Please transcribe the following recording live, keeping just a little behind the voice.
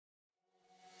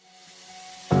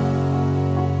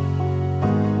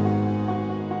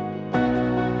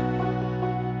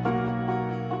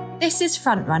This is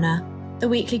Frontrunner, the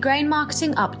weekly grain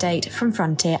marketing update from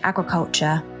Frontier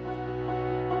Agriculture.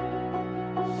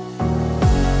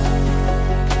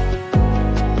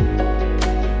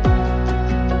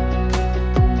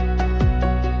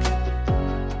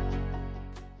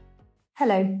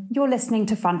 Hello, you're listening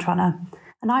to Frontrunner,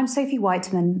 and I'm Sophie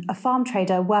Whiteman, a farm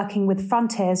trader working with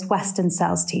Frontier's Western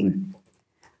sales team.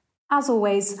 As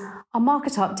always, our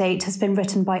market update has been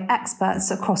written by experts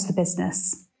across the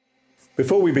business.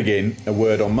 Before we begin, a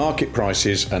word on market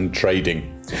prices and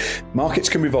trading. Markets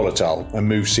can be volatile and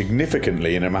move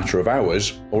significantly in a matter of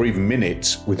hours or even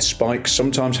minutes, with spikes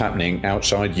sometimes happening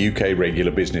outside UK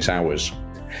regular business hours.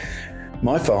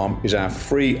 My Farm is our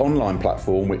free online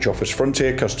platform which offers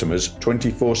Frontier customers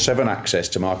 24/7 access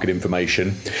to market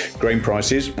information, grain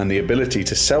prices and the ability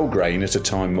to sell grain at a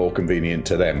time more convenient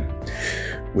to them.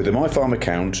 With a My Farm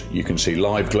account, you can see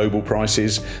live global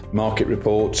prices, market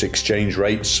reports, exchange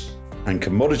rates and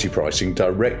commodity pricing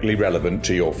directly relevant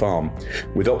to your farm,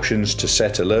 with options to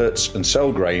set alerts and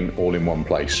sell grain all in one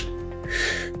place.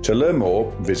 To learn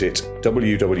more, visit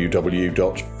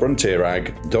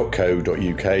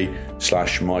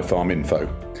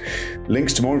www.frontierag.co.uk/myfarminfo.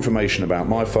 Links to more information about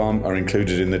My Farm are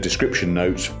included in the description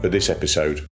notes for this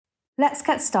episode. Let's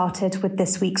get started with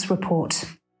this week's report.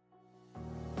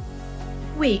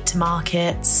 Wheat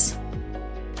markets.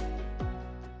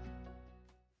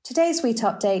 Today's wheat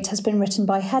update has been written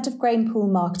by Head of Grain Pool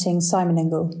Marketing, Simon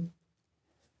Ingle.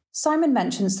 Simon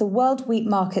mentions the world wheat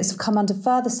markets have come under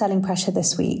further selling pressure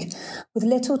this week, with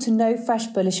little to no fresh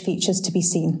bullish features to be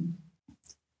seen.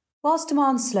 Whilst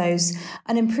demand slows,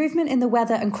 an improvement in the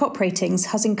weather and crop ratings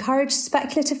has encouraged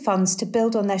speculative funds to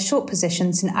build on their short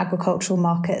positions in agricultural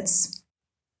markets.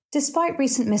 Despite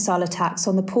recent missile attacks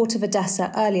on the port of Odessa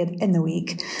earlier in the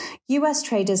week, US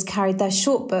traders carried their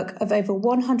short book of over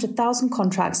 100,000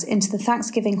 contracts into the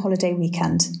Thanksgiving holiday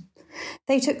weekend.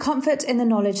 They took comfort in the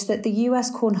knowledge that the US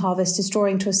corn harvest is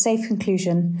drawing to a safe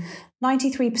conclusion,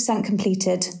 93%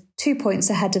 completed, 2 points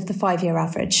ahead of the 5-year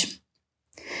average.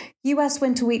 US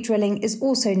winter wheat drilling is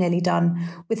also nearly done,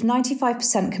 with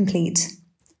 95% complete.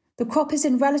 The crop is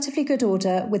in relatively good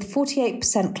order, with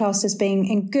 48% classed as being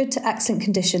in good to excellent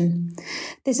condition.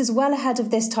 This is well ahead of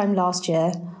this time last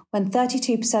year, when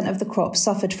 32% of the crop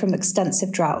suffered from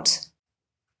extensive drought.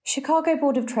 Chicago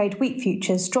Board of Trade wheat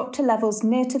futures dropped to levels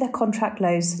near to their contract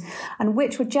lows, and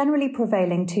which were generally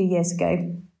prevailing 2 years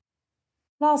ago.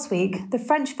 Last week, the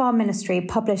French Farm Ministry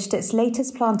published its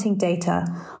latest planting data,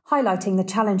 highlighting the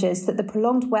challenges that the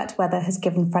prolonged wet weather has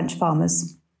given French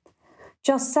farmers.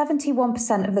 Just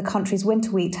 71% of the country's winter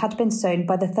wheat had been sown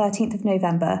by the 13th of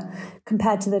November,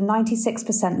 compared to the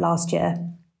 96% last year.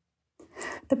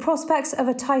 The prospects of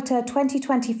a tighter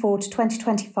 2024 to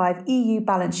 2025 EU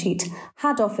balance sheet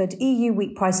had offered EU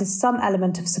wheat prices some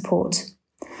element of support.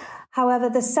 However,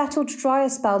 the settled drier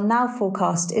spell now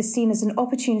forecast is seen as an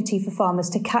opportunity for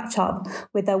farmers to catch up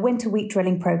with their winter wheat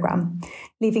drilling programme,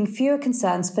 leaving fewer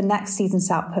concerns for next season's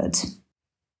output.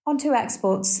 On to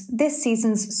exports. This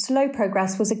season's slow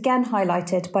progress was again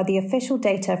highlighted by the official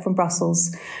data from Brussels,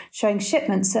 showing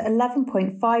shipments at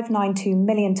 11.592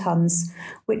 million tonnes,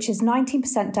 which is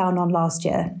 19% down on last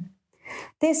year.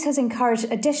 This has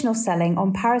encouraged additional selling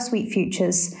on Paris wheat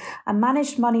futures, and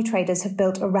managed money traders have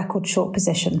built a record short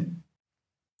position.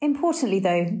 Importantly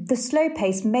though, the slow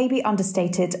pace may be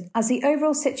understated, as the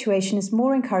overall situation is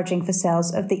more encouraging for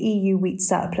sales of the EU wheat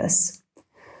surplus.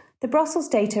 The Brussels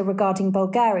data regarding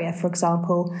Bulgaria, for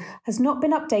example, has not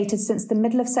been updated since the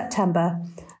middle of September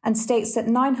and states that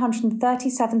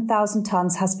 937,000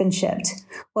 tonnes has been shipped,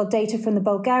 while data from the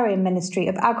Bulgarian Ministry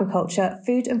of Agriculture,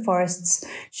 Food and Forests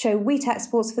show wheat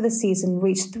exports for the season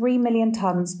reached 3 million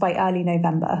tonnes by early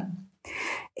November.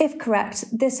 If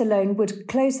correct, this alone would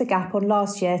close the gap on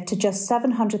last year to just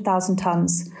 700,000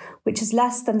 tonnes, which is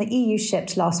less than the EU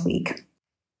shipped last week.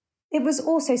 It was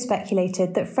also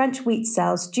speculated that French wheat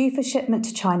sales due for shipment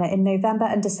to China in November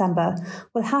and December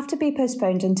will have to be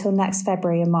postponed until next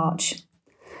February and March.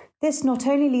 This not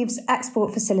only leaves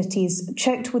export facilities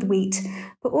choked with wheat,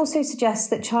 but also suggests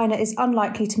that China is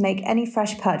unlikely to make any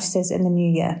fresh purchases in the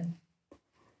new year.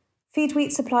 Feed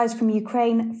wheat supplies from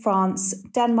Ukraine, France,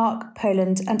 Denmark,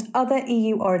 Poland and other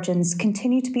EU origins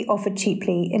continue to be offered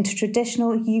cheaply into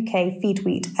traditional UK feed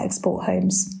wheat export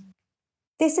homes.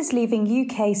 This is leaving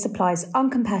UK supplies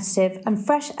uncompetitive and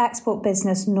fresh export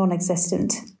business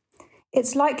non-existent.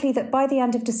 It's likely that by the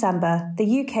end of December,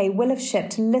 the UK will have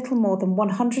shipped little more than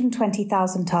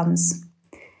 120,000 tonnes.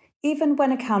 Even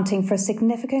when accounting for a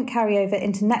significant carryover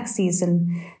into next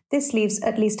season, this leaves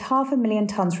at least 500,000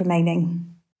 tonnes remaining.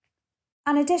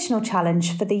 An additional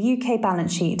challenge for the UK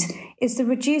balance sheet is the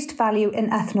reduced value in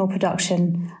ethanol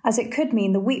production, as it could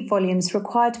mean the wheat volumes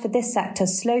required for this sector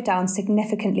slow down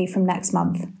significantly from next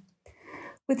month.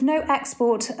 With no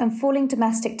export and falling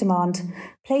domestic demand,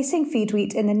 placing feed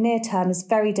wheat in the near term is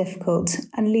very difficult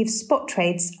and leaves spot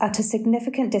trades at a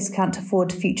significant discount to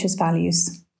forward futures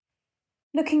values.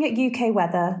 Looking at UK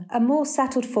weather, a more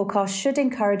settled forecast should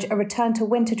encourage a return to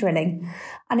winter drilling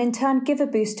and in turn give a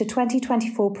boost to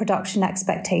 2024 production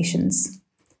expectations.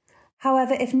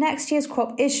 However, if next year's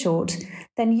crop is short,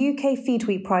 then UK feed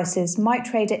wheat prices might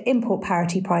trade at import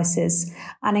parity prices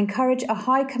and encourage a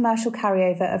high commercial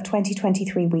carryover of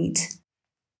 2023 wheat.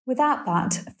 Without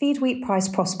that, feed wheat price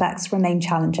prospects remain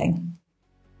challenging.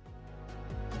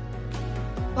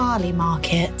 Barley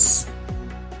markets.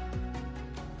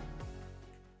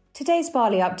 Today's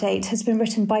barley update has been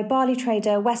written by barley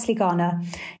trader Wesley Garner,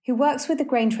 who works with the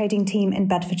grain trading team in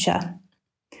Bedfordshire.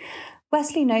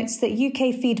 Wesley notes that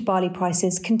UK feed barley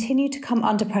prices continue to come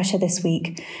under pressure this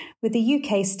week, with the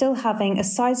UK still having a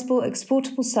sizable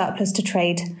exportable surplus to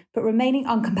trade, but remaining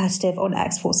uncompetitive on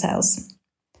export sales.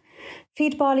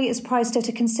 Feed barley is priced at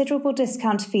a considerable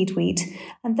discount to feed wheat,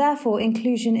 and therefore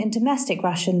inclusion in domestic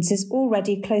rations is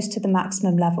already close to the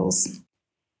maximum levels.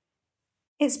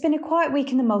 It's been a quiet week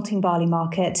in the malting barley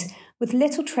market, with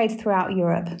little trade throughout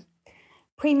Europe.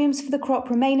 Premiums for the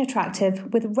crop remain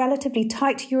attractive, with relatively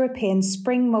tight European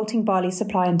spring malting barley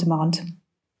supply and demand.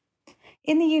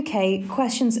 In the UK,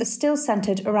 questions are still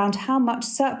centred around how much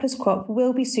surplus crop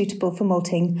will be suitable for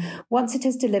malting once it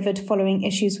is delivered following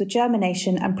issues with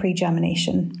germination and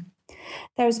pre-germination.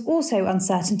 There is also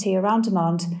uncertainty around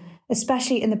demand,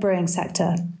 especially in the brewing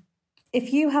sector.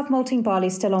 If you have malting barley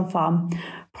still on farm,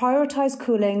 prioritise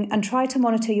cooling and try to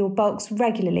monitor your bulks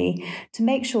regularly to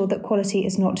make sure that quality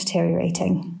is not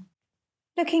deteriorating.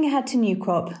 Looking ahead to new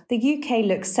crop, the UK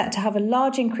looks set to have a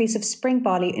large increase of spring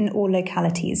barley in all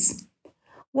localities.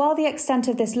 While the extent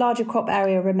of this larger crop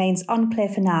area remains unclear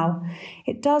for now,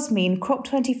 it does mean Crop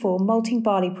 24 malting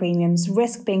barley premiums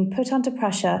risk being put under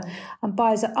pressure and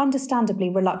buyers are understandably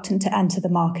reluctant to enter the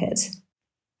market.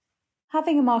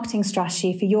 Having a marketing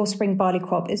strategy for your spring barley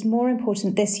crop is more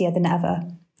important this year than ever.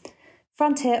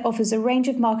 Frontier offers a range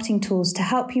of marketing tools to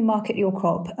help you market your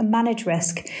crop and manage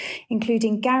risk,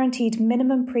 including guaranteed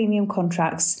minimum premium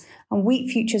contracts and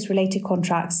wheat futures related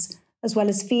contracts, as well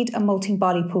as feed and malting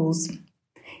barley pools.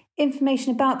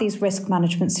 Information about these risk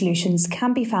management solutions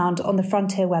can be found on the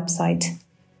Frontier website.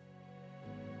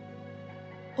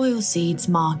 Oilseeds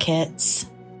markets.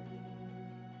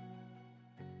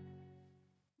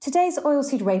 Today's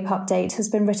oilseed rape update has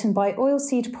been written by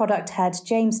oilseed product head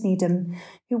James Needham,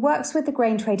 who works with the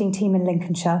grain trading team in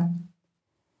Lincolnshire.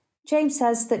 James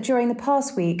says that during the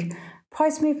past week,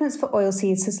 price movements for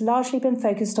oilseeds has largely been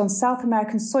focused on South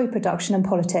American soy production and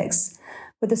politics,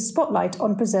 with a spotlight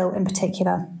on Brazil in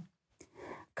particular.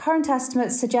 Current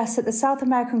estimates suggest that the South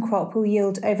American crop will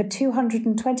yield over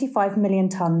 225 million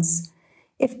tonnes.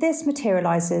 If this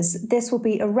materialises, this will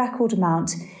be a record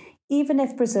amount, even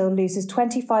if Brazil loses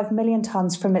 25 million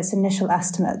tonnes from its initial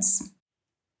estimates.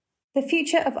 The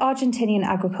future of Argentinian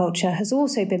agriculture has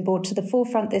also been brought to the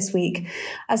forefront this week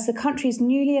as the country's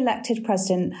newly elected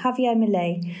president, Javier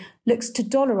Milei, looks to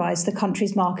dollarise the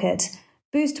country's market,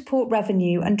 boost port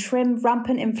revenue and trim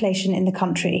rampant inflation in the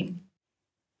country.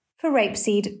 For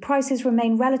rapeseed, prices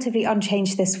remain relatively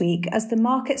unchanged this week as the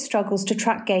market struggles to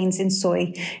track gains in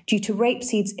soy due to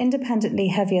rapeseed's independently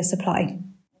heavier supply.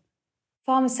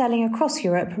 Farmer selling across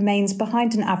Europe remains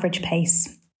behind an average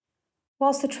pace.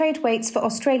 Whilst the trade waits for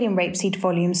Australian rapeseed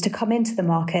volumes to come into the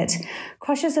market,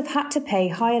 crushers have had to pay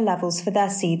higher levels for their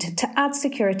seed to add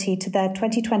security to their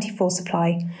 2024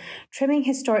 supply, trimming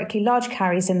historically large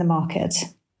carries in the market.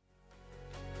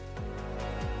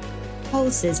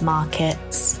 Pulses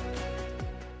markets.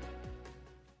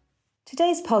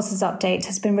 Today's Pulses update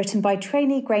has been written by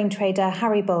trainee grain trader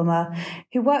Harry Bulmer,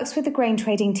 who works with the grain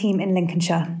trading team in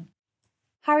Lincolnshire.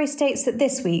 Harry states that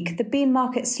this week, the bean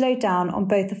market slowed down on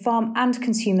both the farm and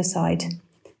consumer side.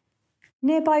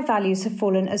 Nearby values have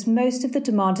fallen as most of the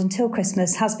demand until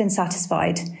Christmas has been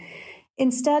satisfied.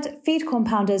 Instead, feed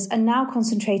compounders are now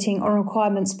concentrating on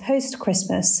requirements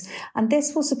post-Christmas, and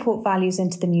this will support values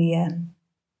into the new year.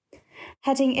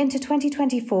 Heading into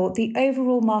 2024, the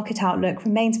overall market outlook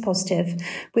remains positive,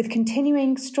 with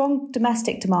continuing strong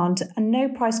domestic demand and no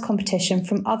price competition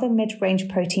from other mid-range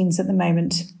proteins at the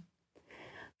moment.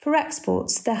 For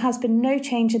exports, there has been no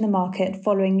change in the market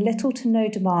following little to no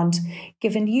demand,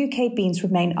 given UK beans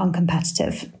remain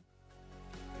uncompetitive.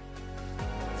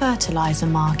 Fertiliser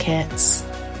markets.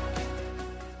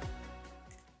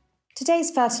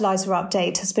 Today's fertiliser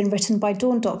update has been written by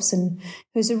Dawn Dobson,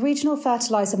 who is a regional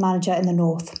fertiliser manager in the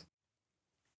north.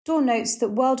 Dawn notes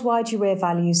that worldwide urea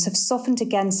values have softened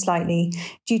again slightly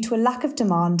due to a lack of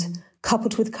demand,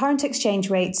 coupled with current exchange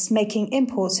rates making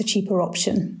imports a cheaper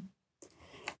option.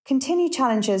 Continued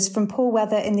challenges from poor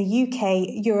weather in the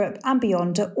UK, Europe and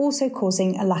beyond are also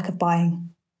causing a lack of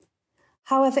buying.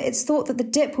 However, it's thought that the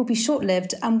dip will be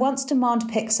short-lived, and once demand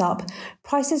picks up,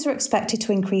 prices are expected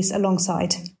to increase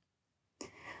alongside.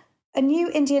 A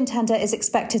new Indian tender is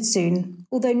expected soon,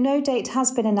 although no date has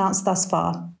been announced thus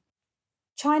far.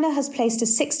 China has placed a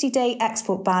 60-day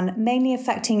export ban mainly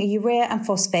affecting urea and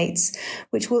phosphates,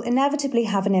 which will inevitably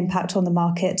have an impact on the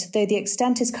market, though the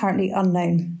extent is currently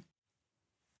unknown.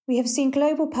 We have seen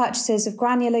global purchases of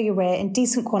granular urea in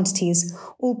decent quantities,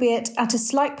 albeit at a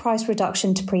slight price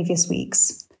reduction to previous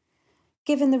weeks.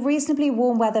 Given the reasonably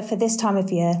warm weather for this time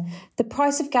of year, the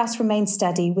price of gas remains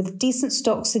steady with decent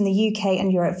stocks in the UK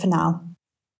and Europe for now.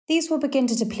 These will begin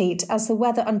to deplete as the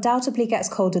weather undoubtedly gets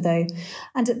colder though,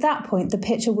 and at that point the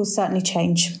picture will certainly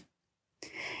change.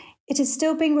 It is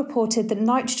still being reported that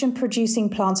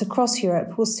nitrogen-producing plants across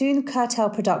Europe will soon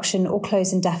curtail production or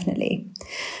close indefinitely.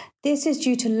 This is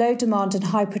due to low demand and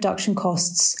high production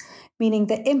costs, meaning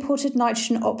that imported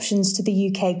nitrogen options to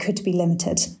the UK could be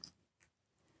limited.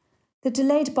 The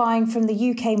delayed buying from the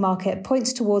UK market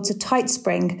points towards a tight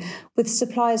spring, with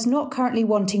suppliers not currently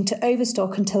wanting to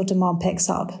overstock until demand picks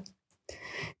up.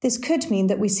 This could mean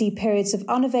that we see periods of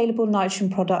unavailable nitrogen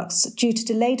products due to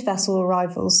delayed vessel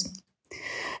arrivals.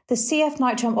 The CF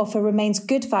Nitram offer remains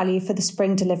good value for the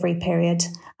spring delivery period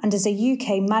and is a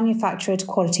UK manufactured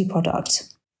quality product.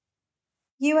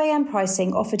 UAN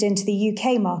pricing offered into the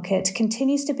UK market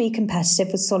continues to be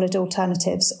competitive with solid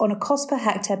alternatives on a cost per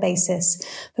hectare basis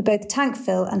for both tank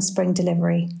fill and spring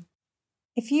delivery.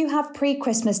 If you have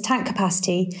pre-Christmas tank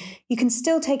capacity, you can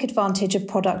still take advantage of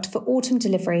product for autumn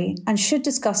delivery and should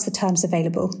discuss the terms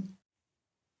available.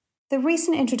 The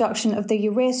recent introduction of the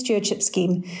Urea Stewardship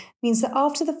Scheme means that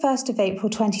after the 1st of April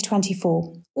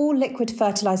 2024, all liquid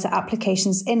fertiliser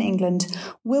applications in England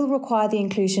will require the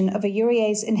inclusion of a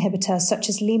urease inhibitor such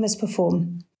as Lima's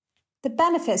Perform. The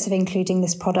benefits of including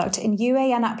this product in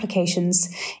UAN applications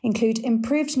include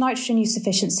improved nitrogen use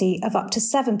efficiency of up to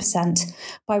 7%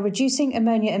 by reducing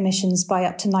ammonia emissions by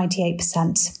up to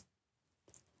 98%.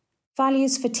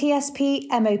 Values for TSP,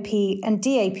 MOP and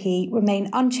DAP remain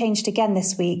unchanged again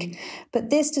this week, but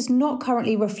this does not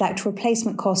currently reflect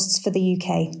replacement costs for the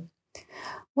UK.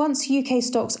 Once UK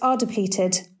stocks are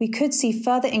depleted, we could see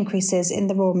further increases in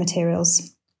the raw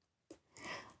materials.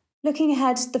 Looking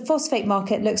ahead, the phosphate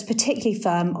market looks particularly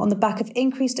firm on the back of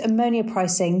increased ammonia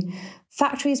pricing,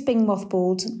 factories being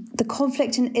mothballed, the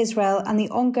conflict in Israel and the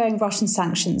ongoing Russian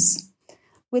sanctions.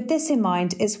 With this in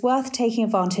mind, it's worth taking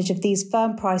advantage of these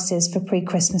firm prices for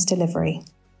pre-Christmas delivery.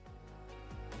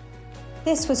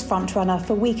 This was Frontrunner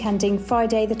for week ending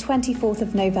Friday the 24th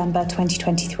of November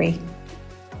 2023.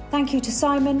 Thank you to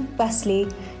Simon, Wesley,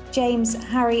 James,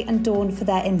 Harry and Dawn for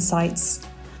their insights.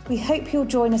 We hope you'll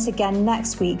join us again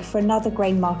next week for another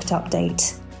grain market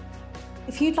update.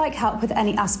 If you'd like help with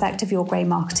any aspect of your grain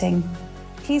marketing,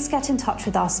 please get in touch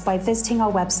with us by visiting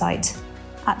our website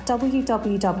at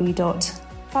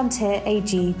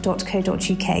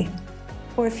www.frontierag.co.uk,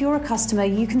 or if you're a customer,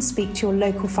 you can speak to your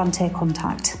local Frontier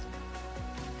contact.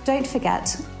 Don't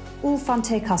forget, all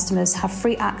Frontier customers have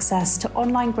free access to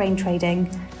online grain trading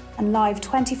and live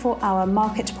 24-hour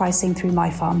market pricing through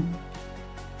MyFarm.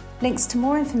 Links to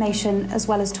more information, as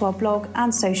well as to our blog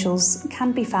and socials,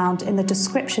 can be found in the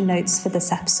description notes for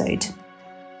this episode.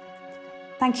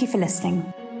 Thank you for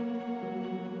listening.